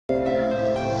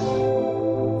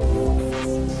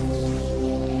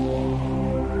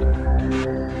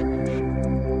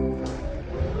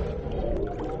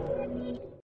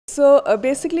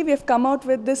Basically, we have come out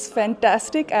with this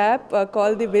fantastic app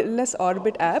called the Wellness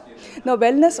Orbit app. Now,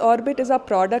 Wellness Orbit is our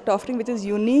product offering which is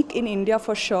unique in India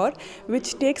for sure,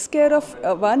 which takes care of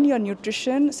one, your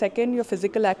nutrition, second, your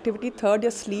physical activity, third,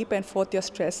 your sleep, and fourth, your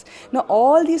stress. Now,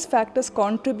 all these factors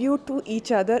contribute to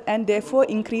each other and therefore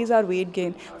increase our weight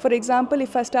gain. For example,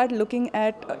 if I start looking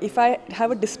at, if I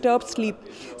have a disturbed sleep,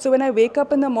 so when I wake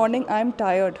up in the morning, I'm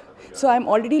tired. So I'm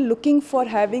already looking for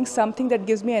having something that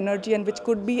gives me energy and which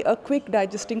could be a quick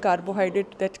digesting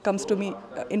carbohydrate that comes to me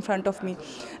in front of me.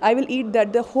 I will eat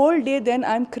that the whole day. Then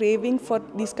I'm craving for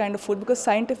these kind of food because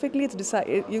scientifically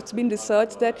it's been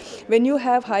researched that when you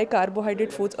have high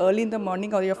carbohydrate foods early in the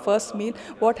morning or your first meal,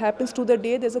 what happens to the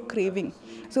day? There's a craving.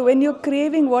 So when you're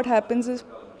craving, what happens is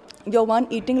you're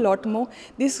eating a lot more.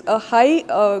 This high,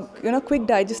 quick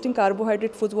digesting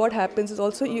carbohydrate foods, what happens is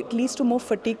also it leads to more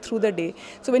fatigue through the day.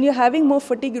 So when you're having more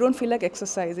fatigue, you don't feel like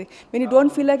exercising. When you don't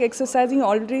feel like exercising,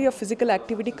 already your physical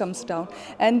activity comes down.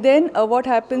 And then what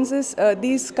happens is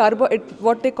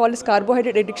what they call is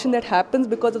carbohydrate addiction that happens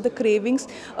because of the cravings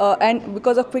and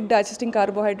because of quick digesting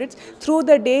carbohydrates. Through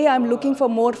the day, I'm looking for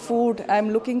more food. I'm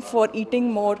looking for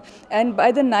eating more. And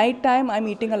by the night time, I'm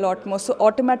eating a lot more. So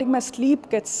automatically my sleep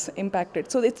gets impacted.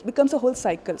 So it becomes a whole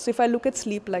cycle. So if I look at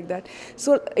sleep like that.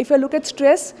 So if I look at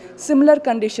stress, similar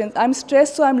conditions. I'm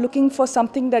stressed, so I'm looking for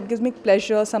something that gives me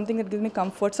pleasure, something that gives me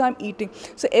comfort. So I'm eating.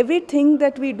 So everything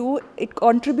that we do, it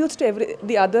contributes to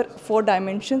the other 4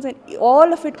 dimensions, and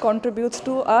all of it contributes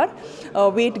to our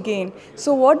weight gain.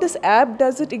 So what this app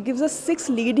does, it gives us 6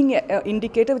 leading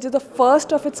indicators, which is the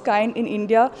first of its kind in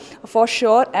India for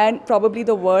sure, and probably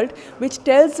the world, which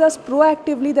tells us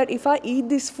proactively that if I eat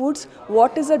these foods,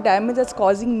 what is the damage that's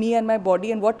causing me and my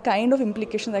body and what kind of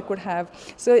implications I could have.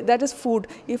 So that is food.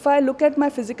 If I look at my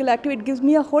physical activity, it gives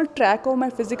me a whole track of my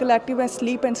physical activity, my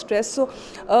sleep and stress. So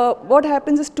what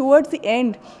happens is towards the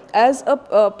end, as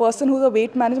a person who's a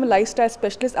weight management lifestyle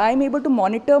specialist, I'm able to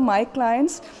monitor my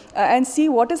clients and see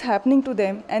what is happening to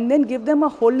them and then give them a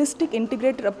holistic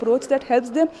integrated approach that helps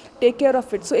them take care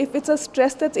of it. So if it's a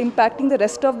stress that's impacting the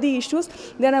rest of the issues,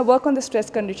 then I work on the stress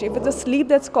condition. If it's a sleep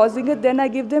that's causing it, then I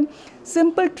give them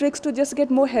simple tricks to just get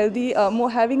more healthy,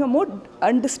 having a more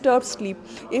undisturbed sleep.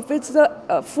 If it's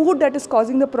the food that is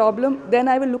causing the problem, then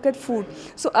I will look at food.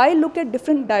 So I look at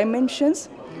different dimensions.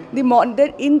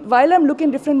 While I'm looking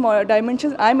at different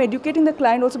dimensions, I'm educating the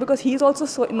client also because he's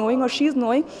also knowing or she's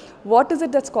knowing what is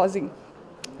it that's causing.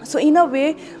 So in a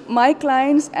way, my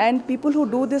clients and people who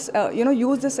do this,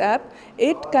 use this app,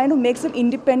 it kind of makes them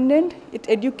independent. It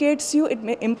educates you. It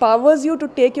empowers you to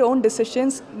take your own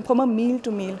decisions from a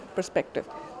meal-to-meal perspective.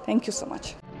 Thank you so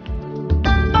much.